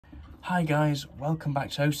Hi guys, welcome back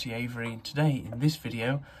to OC Avery, and today in this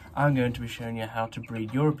video I'm going to be showing you how to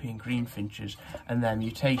breed European greenfinches and their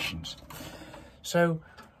mutations. So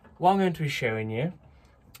what I'm going to be showing you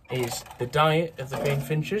is the diet of the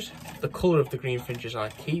greenfinches, the colour of the greenfinches I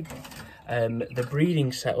keep, the breeding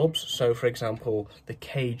setups, so for example the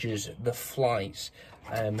cages, the flights,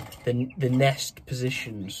 the nest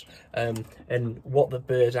positions, and what the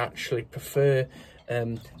birds actually prefer,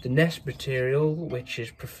 the nest material which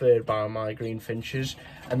is preferred by my greenfinches,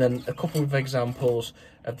 and then a couple of examples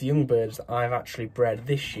of the young birds that I've actually bred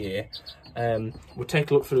this year. We'll take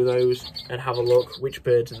a look through those and have a look which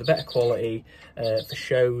birds are the better quality for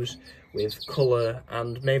shows with colour,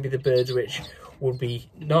 and maybe the birds which would be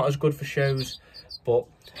not as good for shows, but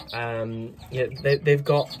yeah, they've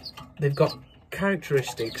got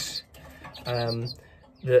characteristics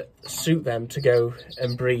that suit them to go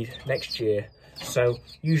and breed next year. So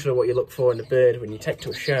usually what you look for in a bird when you take to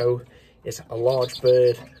a show is a large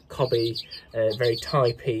bird, cobby, very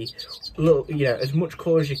typey, little, as much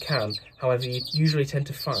colour as you can. However, you usually tend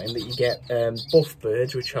to find that you get buff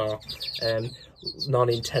birds, which are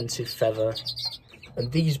non-intensive feather,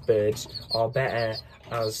 and these birds are better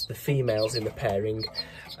as the females in the pairing,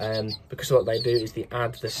 because what they do is they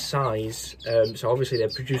add the size, so obviously they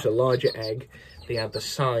produce a larger egg, they add the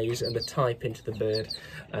size and the type into the bird,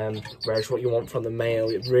 whereas what you want from the male,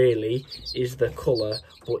 it really is the colour,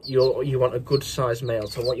 but you want a good sized male.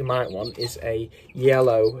 So what you might want is a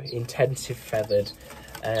yellow intensive feathered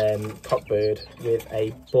cockbird with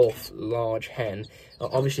a buff large hen.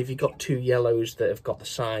 Obviously if you've got two yellows that have got the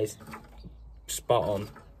size spot on.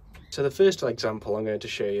 So the first example I'm going to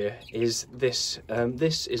show you is this.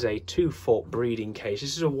 This is a 2-foot breeding cage.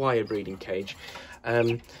 This is a wire breeding cage.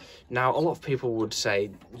 Now, a lot of people would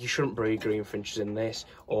say you shouldn't breed greenfinches in this,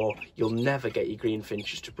 or you'll never get your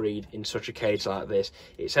greenfinches to breed in such a cage like this.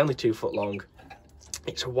 It's only 2 foot long.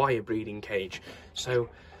 It's a wire breeding cage. So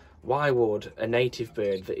why would a native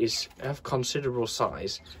bird that is of considerable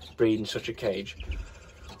size breed in such a cage?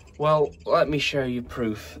 Well, let me show you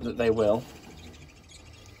proof that they will.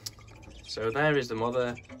 So there is the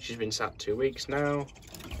mother. She's been sat 2 weeks now.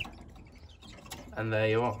 And there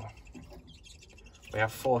you are. We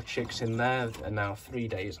have 4 chicks in there and now 3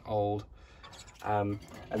 days old. And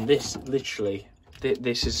this literally,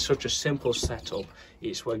 this is such a simple setup.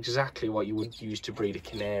 It's exactly what you would use to breed a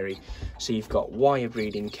canary. So you've got wire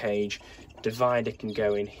breeding cage, divider can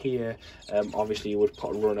go in here. Obviously you would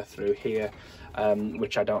put a runner through here,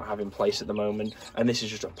 which I don't have in place at the moment. And this is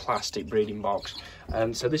just a plastic breeding box.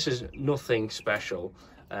 So this is nothing special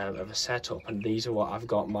of a setup, and these are what I've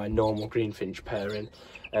got my normal greenfinch pair in,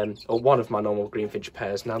 or one of my normal greenfinch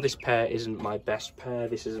pairs. Now this pair isn't my best pair,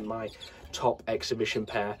 this isn't my top exhibition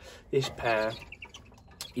pair. This pair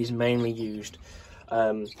is mainly used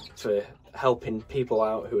for helping people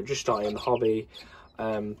out who are just starting the hobby,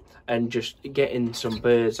 and just getting some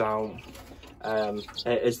birds out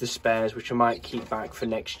as the spares, which I might keep back for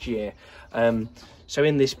next year. So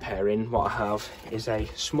in this pairing, what I have is a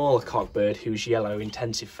smaller cockbird who's yellow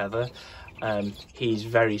intensive feather. He's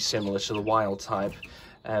very similar to the wild type.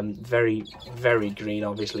 Very green,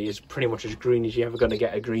 obviously, is pretty much as green as you're ever going to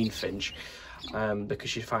get a greenfinch,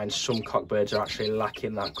 because you find some cockbirds are actually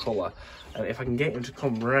lacking that colour. If I can get him to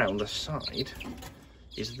come round the side,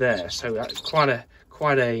 is there. So that's quite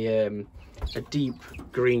a deep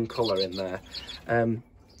green colour in there.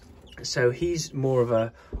 So he's more of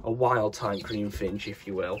a wild type greenfinch, if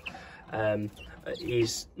you will.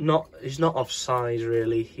 He's not of size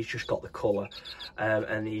really, he's just got the colour,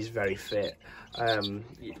 and he's very fit, to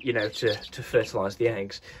fertilise the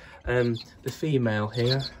eggs. The female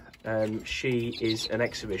here, she is an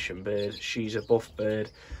exhibition bird. She's a buff bird.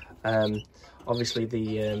 Obviously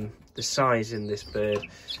the size in this bird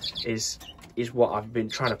is what I've been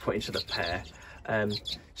trying to put into the pair.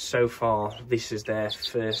 So far this is their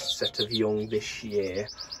first set of young this year.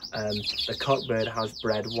 The cockbird has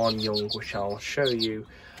bred 1 young, which I'll show you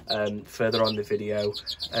further on the video,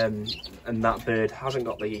 and that bird hasn't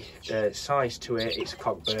got the size to it. It's a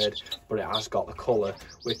cockbird, but it has got the colour,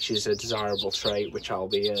 which is a desirable trait, which I'll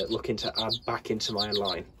be looking to add back into my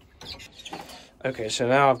line. Okay, so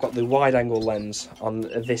now I've got the wide angle lens on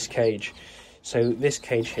this cage. So this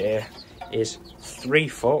cage here is 3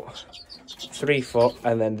 foot,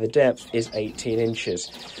 and then the depth is 18 inches.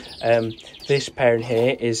 This pairing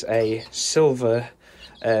here is a silver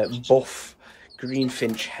buff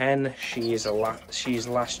greenfinch hen. She's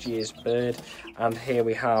last year's bird, and here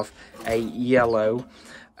we have a yellow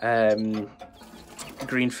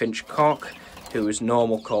greenfinch cock who is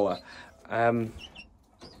normal colour.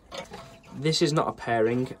 This is not a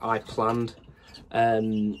pairing I planned.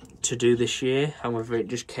 to do this year. However, it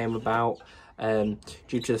just came about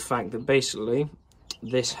due to the fact that basically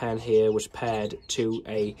this hen here was paired to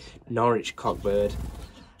a Norwich cockbird,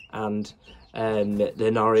 and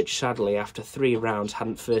the Norwich, sadly, after 3 rounds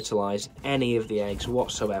hadn't fertilised any of the eggs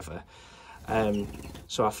whatsoever.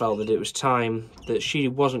 So I felt that it was time that she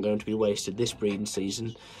wasn't going to be wasted this breeding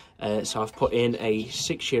season. So I've put in a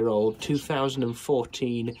 6-year-old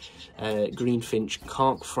 2014 Greenfinch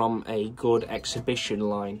cock from a good exhibition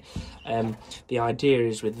line. The idea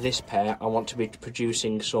is with this pair, I want to be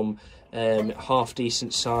producing some half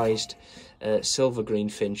decent sized silver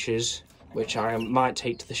Greenfinches, which I might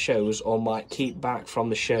take to the shows or might keep back from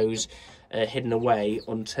the shows hidden away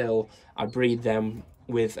until I breed them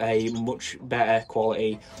with a much better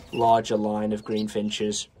quality, larger line of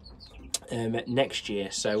Greenfinches next year.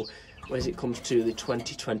 So as it comes to the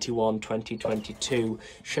 2021-2022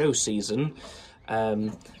 show season,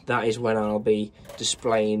 that is when I'll be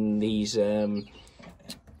displaying these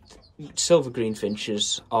silver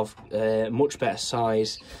Greenfinches of much better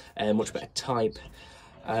size, much better type.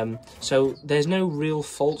 So there's no real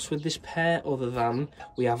faults with this pair other than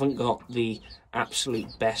we haven't got the absolute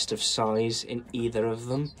best of size in either of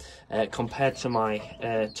them. Compared to my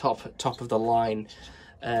top of the line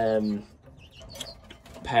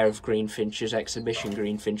pair of Greenfinches, exhibition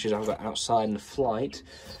Greenfinches I've got outside in the flight,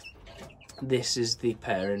 this is the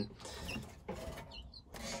pairing.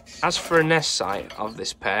 As for a nest site of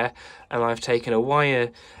this pair, I've taken a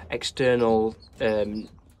wire external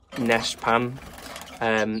nest pan,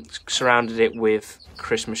 surrounded it with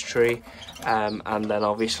Christmas tree, and then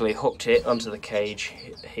obviously hooked it onto the cage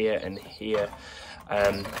here and here.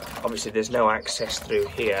 Obviously there's no access through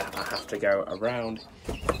here, I have to go around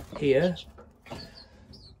here,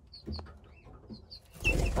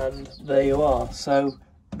 and there you are. So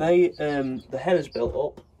they the hen is built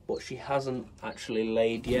up, but she hasn't actually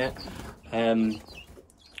laid yet.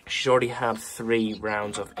 She's already had 3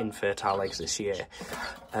 rounds of infertile eggs this year.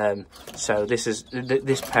 So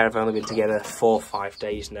this pair have only been together 4 or 5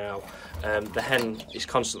 days now. The hen is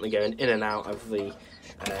constantly going in and out of the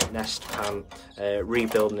nest pan,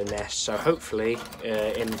 rebuilding the nest. So hopefully,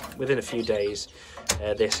 within a few days,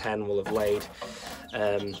 this hen will have laid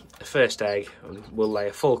the first egg and will lay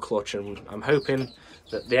a full clutch. And I'm hoping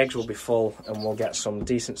that the eggs will be full and we'll get some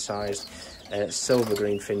decent sized silver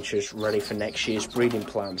Greenfinches ready for next year's breeding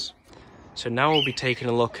plans. So now we'll be taking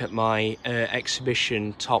a look at my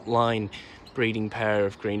exhibition top line breeding pair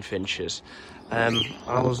of Greenfinches.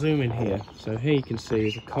 I'll zoom in here. So here you can see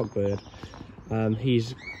is a cockbird.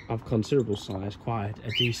 He's of considerable size, quite a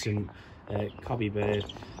decent cobby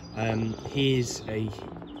bird. I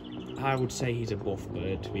would say he's a buff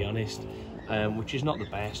bird, to be honest, which is not the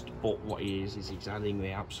best, but what he is he's adding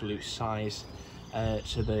the absolute size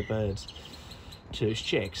to the birds, to his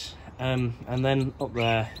chicks. And then up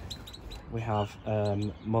there we have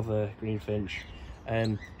mother Greenfinch.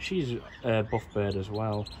 She's a buff bird as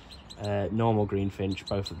well, normal Greenfinch.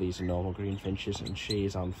 Both of these are normal Greenfinches, and she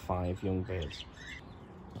is on 5 young birds.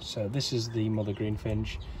 So this is the mother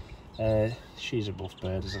Greenfinch. She's a buff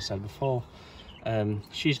bird, as I said before.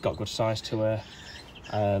 She's got good size to her.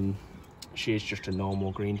 She is just a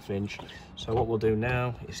normal Greenfinch. So what we'll do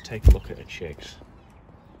now is take a look at her chicks.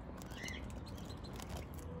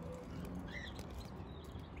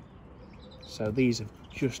 So these are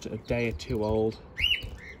just a day or 2 old.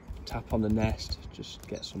 Tap on the nest, just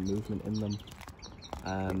get some movement in them.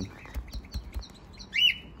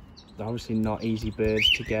 They're obviously not easy birds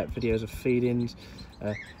to get videos of feedings,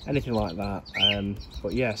 anything like that.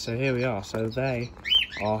 But yeah, so here we are. So they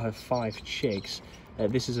are her 5 chicks.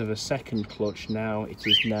 This is of a second clutch now. It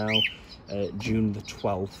is now June the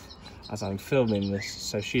 12th as I'm filming this.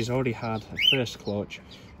 So she's already had her first clutch,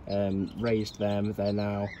 raised them. They're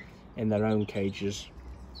now in their own cages,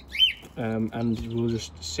 and we'll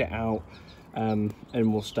just sit out and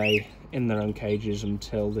we'll stay in their own cages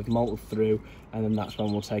until they've molted through, and then that's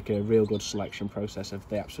when we'll take a real good selection process of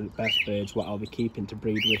the absolute best birds, what I'll be keeping to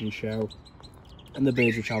breed with and show, and the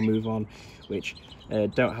birds which I'll move on, which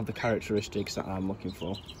don't have the characteristics that I'm looking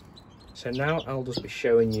for. So now I'll just be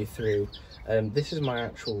showing you through. This is my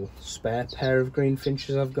actual spare pair of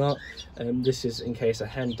Greenfinches I've got. This is in case a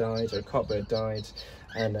hen dies or a cockbird dies,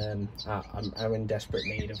 and I'm in desperate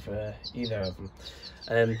need of either of them.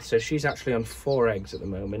 So she's actually on 4 eggs at the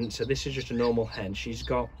moment. So this is just a normal hen. She's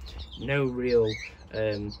got no real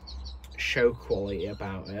show quality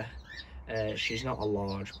about her. She's not a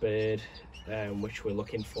large bird, which we're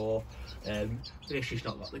looking for. She's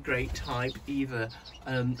not got the great type either,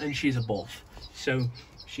 and she's a buff. So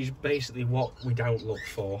she's basically what we don't look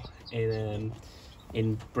for in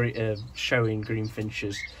in showing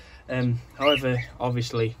greenfinches. However,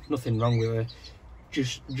 obviously nothing wrong with her,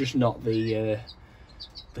 just not the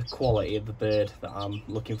quality of the bird that I'm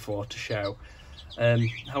looking for to show.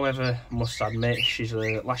 However, I must admit, she's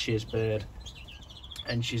a last year's bird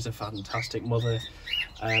and she's a fantastic mother.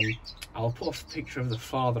 I'll put a picture of the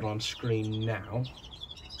father on screen now.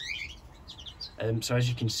 So as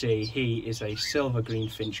you can see, he is a silver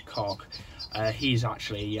greenfinch cock. He's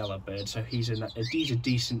actually a yellow bird, so he's a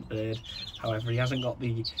decent bird. However, he hasn't got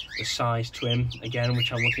the size to him, again,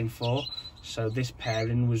 which I'm looking for. So this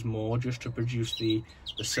pairing was more just to produce the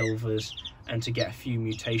silvers and to get a few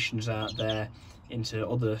mutations out there into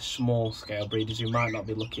other small scale breeders who might not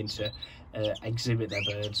be looking to exhibit their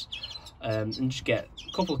birds, and just get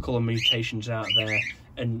a couple of colour mutations out there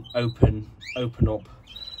and open up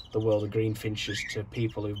the world of greenfinches to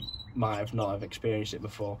people who might have not have experienced it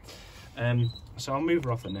before. So I'll move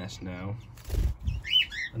her off the nest now,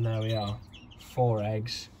 and there we are, 4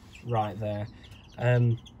 eggs right there.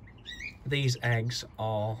 These eggs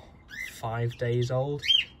are 5 days old.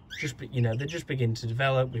 They're just beginning to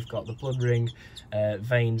develop. We've got the blood ring,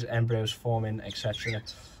 veins, embryos forming, etc.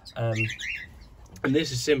 And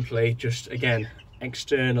this is simply just, again,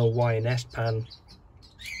 external wire nest pan,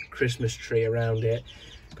 Christmas tree around it,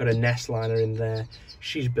 got a nest liner in there.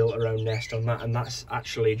 She's built her own nest on that, and that's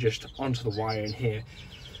actually just onto the wire in here.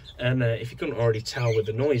 And if you couldn't already tell with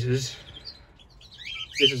the noises,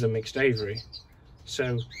 this is a mixed aviary.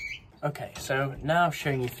 So okay, so now I'm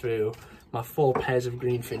showing you through my 4 pairs of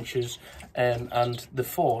greenfinches, and the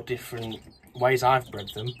 4 different ways I've bred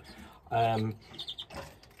them.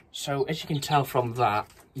 So as you can tell from that,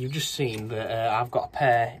 you've just seen that I've got a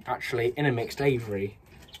pair actually in a mixed aviary.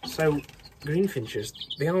 So greenfinches,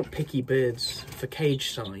 they aren't picky birds for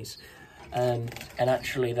cage size, and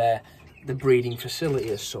actually the breeding facility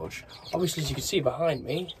as such. Obviously, as you can see behind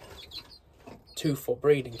me, 2-foot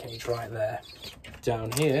breeding cage right there.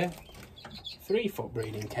 Down here, 3-foot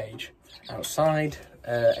breeding cage. Outside,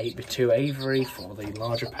 8x2 aviary for the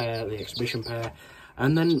larger pair, the exhibition pair,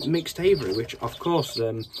 and then mixed aviary, which of course,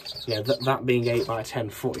 that being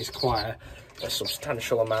 8x10 foot is quite a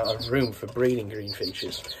substantial amount of room for breeding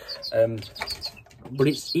greenfinches. But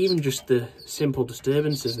it's even just the simple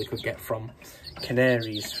disturbances they could get from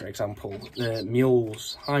canaries, for example,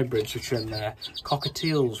 mules, hybrids which are in there,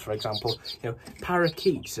 cockatiels, for example,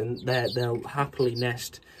 parakeets, and they'll happily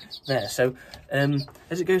nest there. So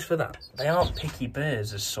as it goes for that, they aren't picky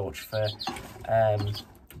birds as such for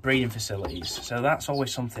breeding facilities, so that's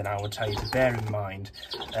always something I would tell you to bear in mind.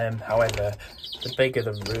 However, the bigger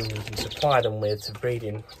the room you can supply them with to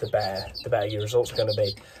breeding, the better your results are going to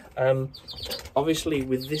be. Obviously,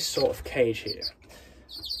 with this sort of cage here,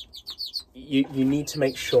 you need to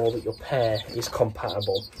make sure that your pair is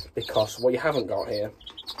compatible, because what you haven't got here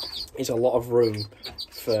is a lot of room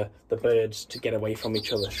for the birds to get away from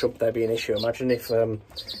each other, should there be an issue. Imagine if,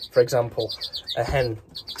 for example, a hen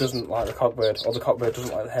doesn't like the cockbird, or the cockbird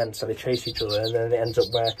doesn't like the hen, so they chase each other, and then it ends up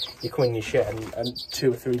where you come in your shed, and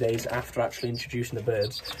 2 or 3 days after actually introducing the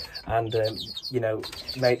birds, and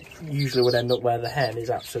usually would end up where the hen is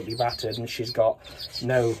absolutely battered, and she's got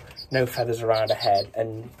no feathers around her head,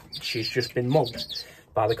 and she's just been mugged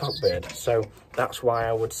by the cockbird. So that's why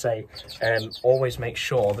I would say always make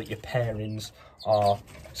sure that your pairings are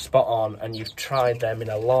spot on, and you've tried them in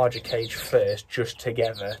a larger cage first, just to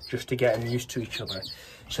get them used to each other,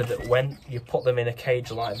 so that when you put them in a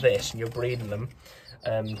cage like this and you're breeding them,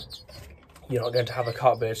 you're not going to have a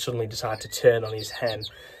cockbird suddenly decide to turn on his hen.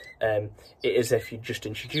 It is if you just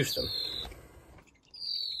introduce them.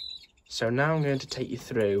 So now I'm going to take you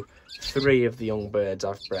through 3 of the young birds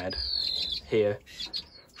I've bred here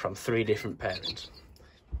from 3 different pairings.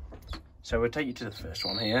 So we'll take you to the first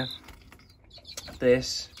one here.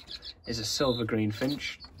 This is a silver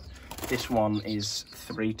greenfinch. This one is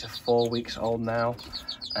 3 to 4 weeks old now.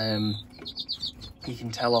 You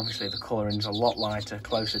can tell obviously the colouring's a lot lighter,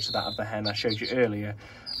 closer to that of the hen I showed you earlier,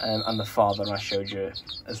 and the father I showed you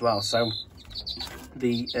as well. So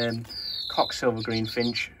the cock silver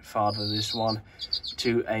greenfinch father this one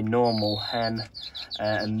to a normal hen,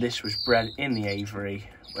 and this was bred in the aviary,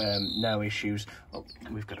 no issues. Oh,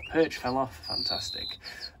 we've got a perch fell off, fantastic.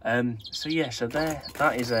 So yeah, so there,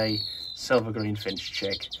 that is a silver greenfinch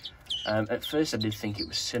chick. At first I did think it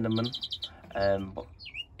was cinnamon, but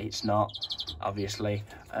it's not, obviously.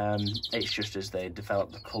 It's just as they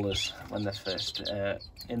develop the colours when they're first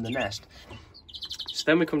in the nest. So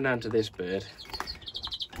then we come down to this bird.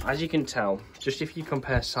 As you can tell, just if you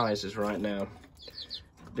compare sizes right now,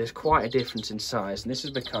 there's quite a difference in size, and this is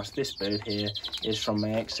because this bird here is from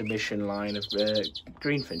my exhibition line of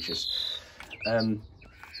greenfinches.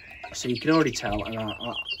 So you can already tell, and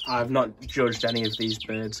I've not judged any of these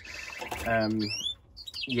birds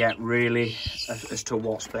yet really as to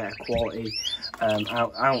what's better quality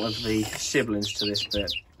out of the siblings to this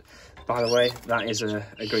bird. By the way, that is a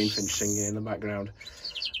greenfinch singing in the background,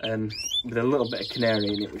 with a little bit of canary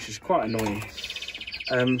in it, which is quite annoying.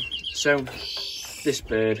 So this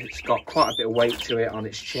bird, it's got quite a bit of weight to it on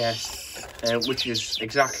its chest, which is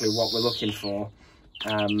exactly what we're looking for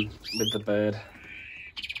with the bird.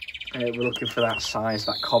 We're looking for that size,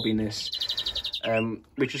 that cobbiness,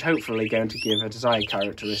 which is hopefully going to give a desired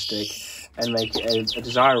characteristic and make it a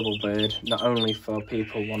desirable bird, not only for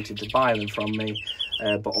people wanting to buy them from me,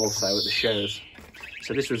 but also at the shows.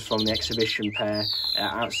 So this was from the exhibition pair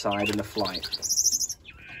outside in the flight.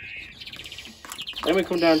 Then we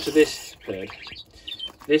come down to this bird.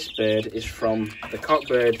 This bird is from the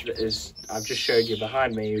cockbird that is, I've just showed you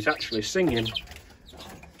behind me, who's actually singing.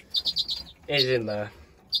 He's in there.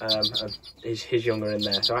 His younger in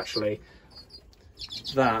there. So actually,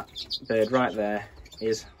 that bird right there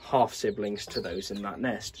is half siblings to those in that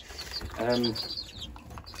nest.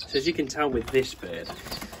 So as you can tell with this bird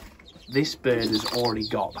has already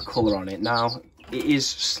got a colour on it. Now, it is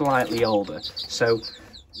slightly older, so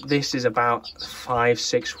this is about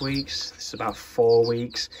 5-6 weeks, this is about 4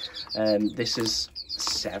 weeks, this is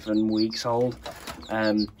 7 weeks old.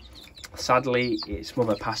 Sadly, its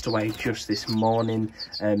mother passed away just this morning.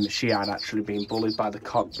 She had actually been bullied by the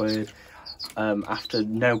cockbird. After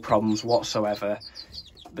no problems whatsoever,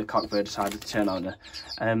 the cockbird decided to turn on her.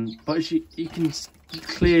 But as you can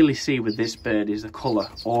clearly see with this bird, is the colour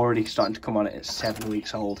already starting to come on it at 7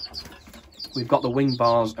 weeks old. We've got the wing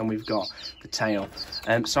bars and we've got the tail.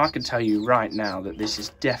 So I can tell you right now that this is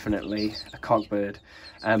definitely a cockbird,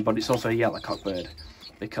 but it's also a yellow cockbird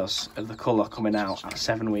because of the colour coming out at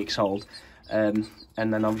 7 weeks old. And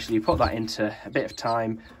then obviously you put that into a bit of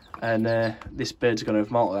time, and this bird's going to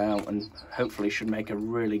have molted out and hopefully should make a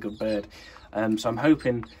really good bird. So I'm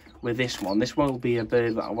hoping with this one, this will be a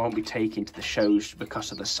bird that I won't be taking to the shows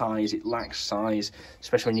because of the size. It lacks size,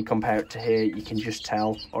 especially when you compare it to here. You can just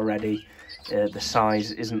tell already the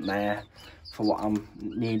size isn't there for what I'm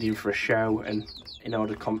needing for a show and in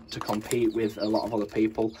order to compete with a lot of other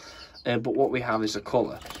people. But what we have is a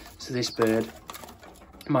colour. So this bird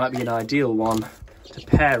might be an ideal one to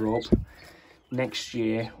pair up next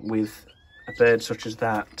year with a bird such as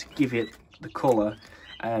that to give it the colour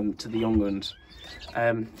to the young ones.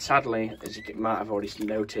 Sadly, as you might have already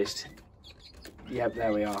noticed, yep,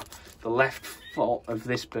 there we are. The left foot of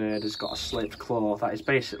this bird has got a slipped claw. That is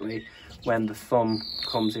basically when the thumb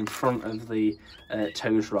comes in front of the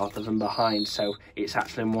toes rather than behind, so it's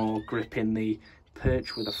actually more gripping the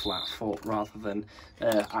perch with a flat foot rather than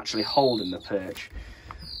actually holding the perch.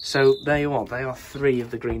 So there you are, they are 3 of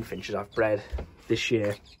the greenfinches I've bred this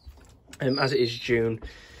year. As it is June,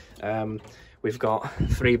 we've got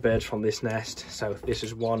 3 birds from this nest. So this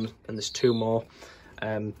is 1 and there's 2 more.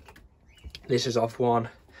 This is of 1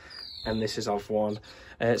 and this is of 1.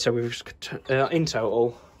 So we've in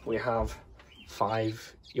total we have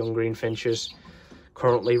 5 young greenfinches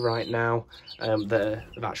currently right now that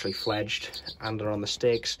have actually fledged and are on the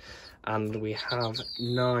sticks, and we have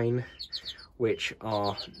 9 which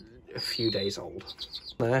are a few days old.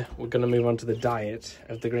 There, we're going to move on to the diet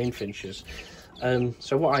of the greenfinches.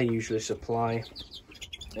 So what I usually supply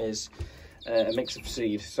is a mix of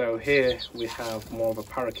seed. So here we have more of a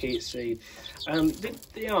parakeet seed.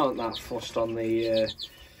 They aren't that fussed on the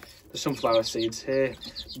sunflower seeds here,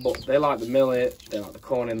 but they like the millet, they like the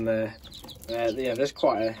corn in there. Yeah, there's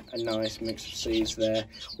quite a nice mix of seeds there,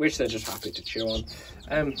 which they're just happy to chew on.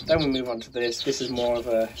 Then we move on to this. This is more of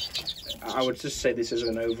a, I would just say this is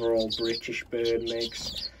an overall British bird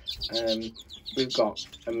mix. We've got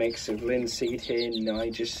a mix of linseed here,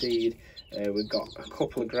 Niger seed. We've got a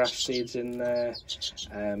couple of grass seeds in there.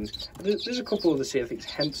 There's a couple of the seed, I think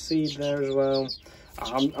it's hemp seed there as well.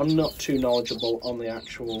 I'm not too knowledgeable on the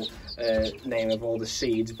actual name of all the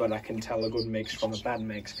seeds, but I can tell a good mix from a bad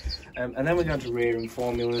mix. And then we're going to rearing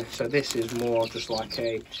formula. So this is more just like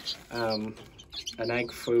an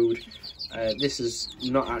egg food. This is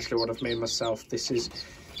not actually what I've made myself. This is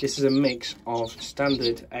a mix of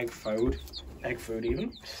standard egg food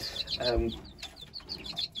even,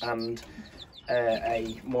 and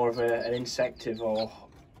a more of an insectivore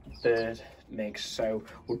bird mix. So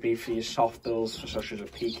would be for your soft bills such as a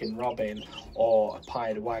Pekin robin or a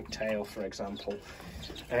pied wagtail, for example.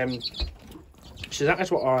 So that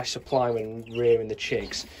is what I supply when rearing the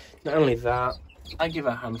chicks. Not only that, I give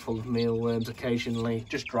a handful of mealworms occasionally,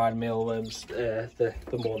 just dried mealworms. They're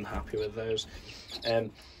more than happy with those.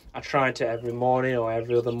 I try to every morning or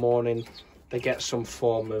every other morning they get some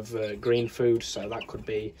form of green food, so that could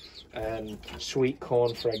be sweet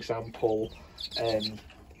corn, for example,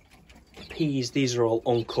 peas. These are all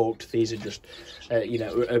uncooked. These are just you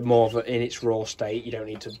know, more of in its raw state. You don't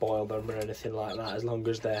need to boil them or anything like that, as long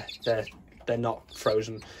as they're not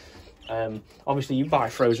frozen. Obviously you buy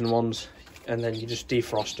frozen ones and then you just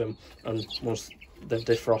defrost them, and once they're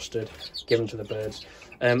defrosted, give them to the birds.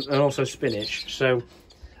 And also spinach. So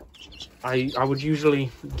I would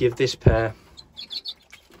usually give this pair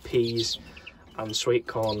peas and sweet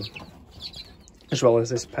corn, as well as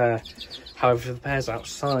this pair. However, for the pairs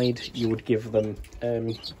outside, you would give them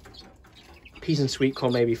peas and sweet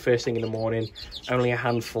corn maybe first thing in the morning, only a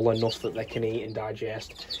handful, enough that they can eat and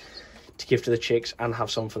digest, to give to the chicks and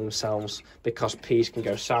have some for themselves, because peas can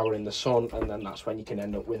go sour in the sun, and then that's when you can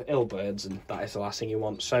end up with ill birds, and that is the last thing you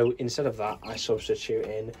want. So instead of that, I substitute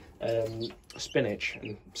in spinach,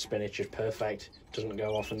 and spinach is perfect. Doesn't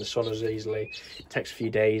go off in the sun as easily, it takes a few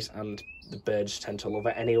days, and the birds tend to love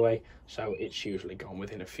it anyway, so it's usually gone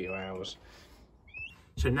within a few hours.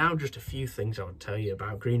 So now just a few things I would tell you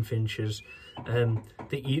about greenfinches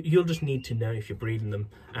that you'll just need to know if you're breeding them,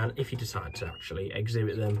 and if you decide to actually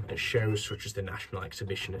exhibit them at shows such as the National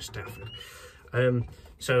Exhibition at Stafford.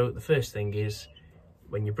 So the first thing is,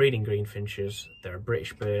 when you're breeding greenfinches, they're a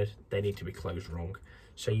British bird, they need to be closed rung.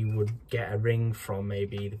 So you would get a ring from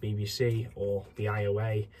maybe the BBC or the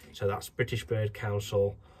IOA, so that's British Bird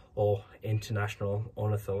Council or International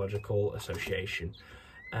Ornithological Association.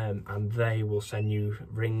 And they will send you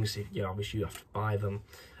rings. Obviously you have to buy them,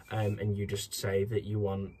 and you just say that you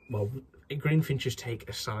want, well, greenfinches take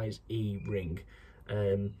a size E ring.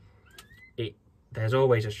 There's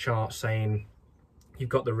always a chart saying you've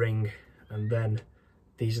got the ring, and then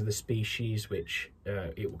these are the species which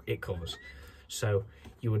it covers. So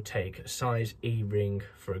you would take a size E ring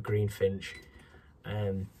for a greenfinch.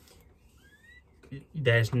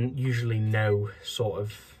 There's usually no sort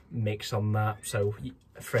of mix on that. So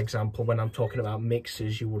for example, when I'm talking about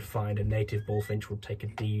mixes, you would find a native bullfinch would take a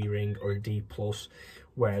D ring or a D plus,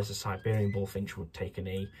 whereas a Siberian bullfinch would take an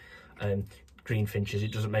E. Greenfinches,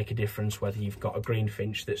 it doesn't make a difference whether you've got a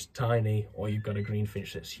greenfinch that's tiny or you've got a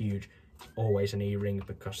greenfinch that's huge. It's always an E ring,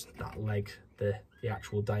 because that leg, the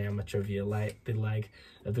actual diameter of your leg, the leg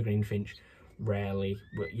of the greenfinch, rarely,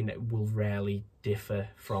 will rarely differ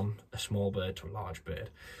from a small bird to a large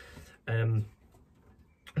bird.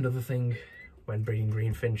 Another thing when breeding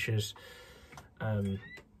greenfinches,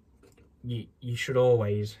 you should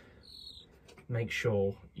always make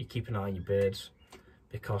sure you keep an eye on your birds,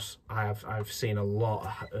 because I've seen a lot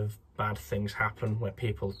of bad things happen where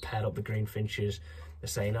people have paired up the greenfinches. They're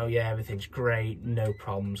saying, oh yeah, everything's great, no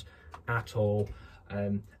problems at all,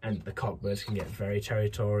 and the cockbirds can get very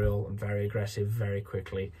territorial and very aggressive very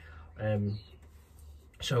quickly.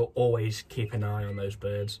 So always keep an eye on those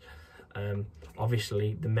birds.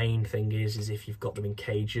 Obviously the main thing is if you've got them in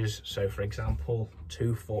cages, so for example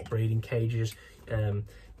 2 foot breeding cages,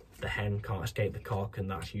 the hen can't escape the cock, and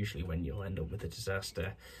that's usually when you'll end up with a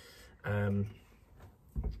disaster.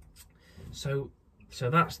 So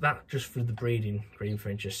that's that just for the breeding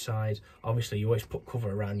greenfinches side. Obviously you always put cover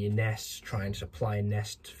around your nests, trying to supply a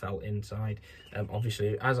nest felt inside.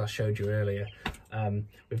 Obviously, as I showed you earlier,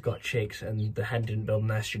 we've got chicks, and the hen didn't build a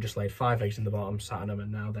nest, she just laid 5 eggs in the bottom, sat on them,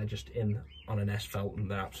 and now they're just on a nest felt, and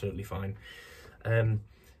they're absolutely fine.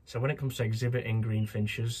 So when it comes to exhibiting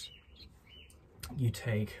greenfinches, you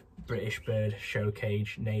take British bird show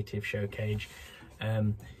cage, native show cage.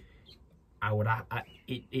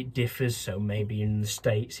 It differs, so maybe in the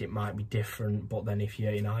States it might be different, but then if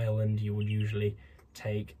you're in Ireland, you would usually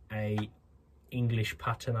take a English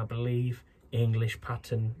pattern, I believe, English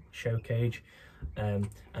pattern show cage,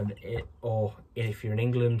 or if you're in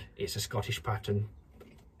England, it's a Scottish pattern.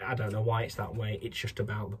 I don't know why it's that way. It's just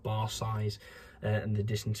about the bar size and the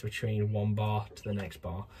distance between one bar to the next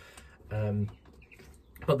bar.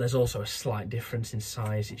 But there's also a slight difference in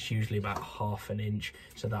size. It's usually about ½ an inch,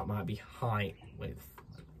 so that might be height, width,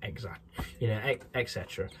 exact,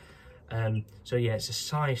 etc. So yeah, it's a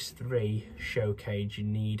size 3 show cage you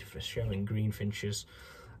need for showing greenfinches.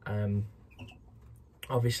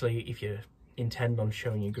 Obviously, if you intend on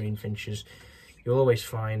showing your greenfinches, you'll always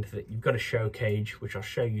find that you've got a show cage, which I'll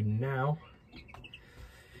show you now.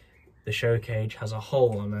 The show cage has a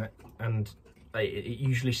hole on it, and it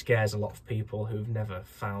usually scares a lot of people who've never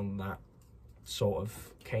found that sort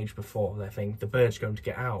of cage before. They think the bird's going to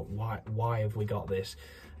get out. Why have we got this?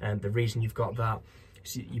 And the reason you've got that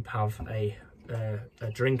is you have a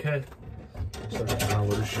drinker. So I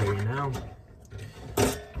will just show you now.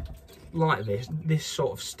 like this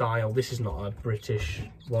sort of style. This is not a British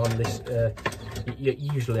one. This you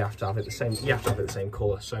usually have to have it the same. You have to have it the same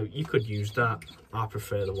colour. So you could use that. I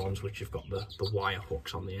prefer the ones which have got the wire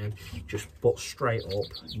hooks on the end. Just butt straight up,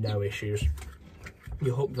 no issues.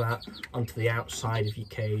 You hook that onto the outside of your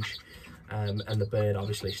cage, and the bird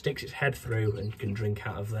obviously sticks its head through and can drink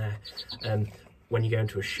out of there. When you go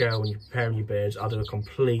into a show and you're preparing your birds, I'll do a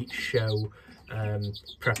complete show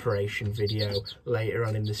preparation video later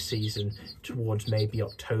on in the season, towards maybe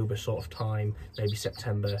October sort of time, maybe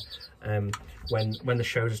September, when the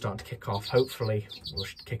shows are starting to kick off. Hopefully we'll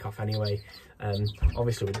kick off anyway.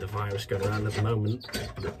 Obviously with the virus going around at the moment,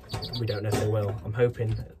 we don't know if they will. I'm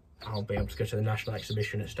hoping I'll be able to go to the National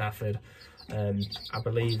Exhibition at Stafford. I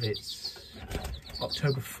believe it's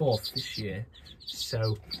October 4th this year,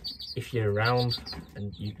 so if you're around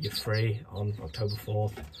and you're free on October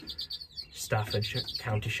 4th, Stafford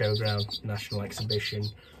County Showground, National Exhibition,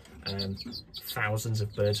 thousands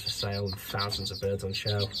of birds for sale and thousands of birds on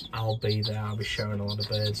show. I'll be there, I'll be showing a lot of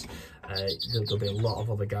birds. There'll be a lot of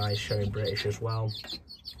other guys showing British as well,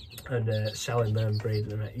 and selling them, breeding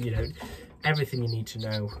them, you know, everything you need to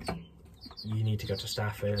know. You need to go to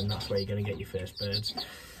Stafford, and that's where you're going to get your first birds.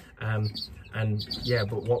 And yeah,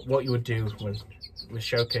 but what you would do with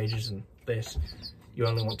show cages and this, you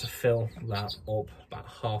only want to fill that up about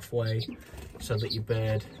halfway, so that your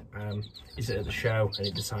bird is at the show and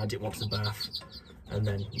it decides it wants a bath, and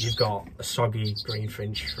then you've got a soggy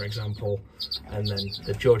greenfinch, for example, and then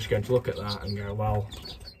the judge is going to look at that and go, well,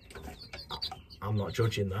 I'm not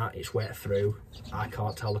judging that, it's wet through, I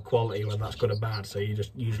can't tell the quality whether that's good or bad. So you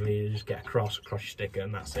usually get across your sticker,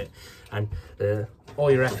 and that's it. And all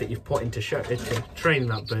your effort you've put into training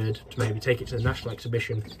that bird to maybe take it to the National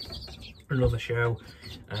Exhibition, another show,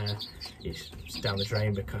 it's down the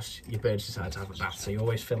drain because your birds decide to have a bath. So you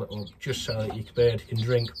always fill it up just so that your bird can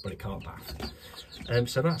drink but it can't bath.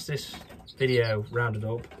 So that's this video rounded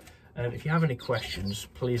up. If you have any questions,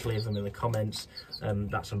 please leave them in the comments.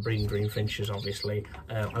 That's on breeding greenfinches, obviously.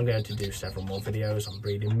 I'm going to do several more videos on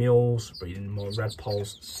breeding mules, breeding more red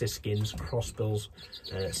polls, siskins, crossbills,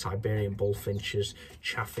 Siberian bullfinches,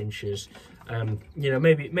 chaffinches, you know,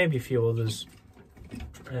 maybe a few others.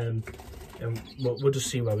 And we'll just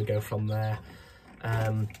see where we go from there.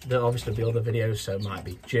 There'll obviously be other videos, so it might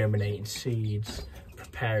be germinating seeds,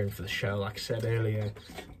 preparing for the show, like I said earlier,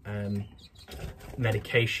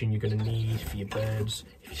 medication you're going to need for your birds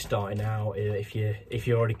if you're starting out, if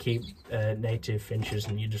you already keep native finches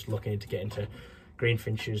and you're just looking to get into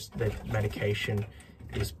greenfinches. The medication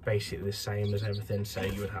is basically the same as everything. So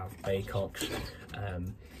you would have baycocks,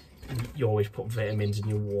 you always put vitamins in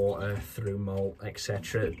your water through malt,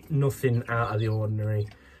 etc. Nothing out of the ordinary.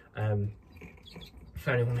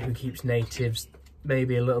 For anyone who keeps natives,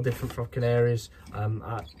 maybe a little different from canaries.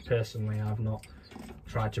 I've not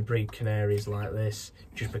tried to breed canaries like this,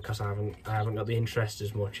 just because I haven't got the interest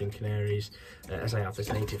as much in canaries as I have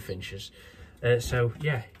with native finches. So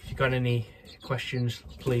yeah, if you've got any questions,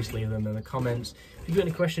 please leave them in the comments. If you've got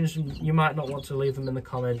any questions, you might not want to leave them in the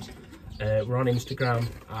comments. We're on Instagram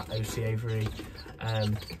at OC Avery.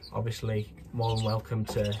 Obviously, more than welcome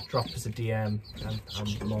to drop us a DM, and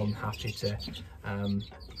I'm more than happy to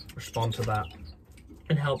respond to that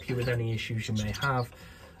and help you with any issues you may have.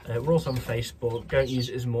 We're also on Facebook. Don't use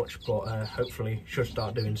it as much, but hopefully should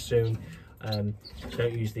start doing soon.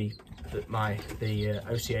 Don't use the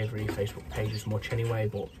OC Avery Facebook page as much anyway,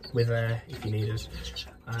 but we're there if you need us.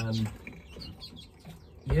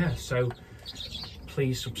 Yeah, so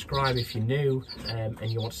please subscribe if you're new, and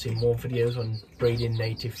you want to see more videos on breeding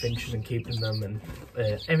native finches and keeping them, and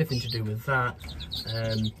everything to do with that.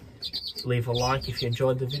 Leave a like if you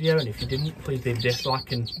enjoyed the video, and if you didn't, please leave a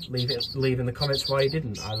dislike and leave in the comments why you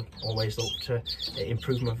didn't. I always look to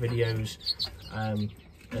improve my videos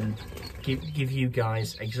and give you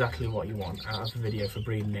guys exactly what you want out of a video for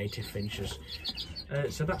breeding native finches.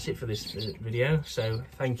 So that's it for this video, so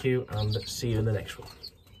thank you and see you in the next one.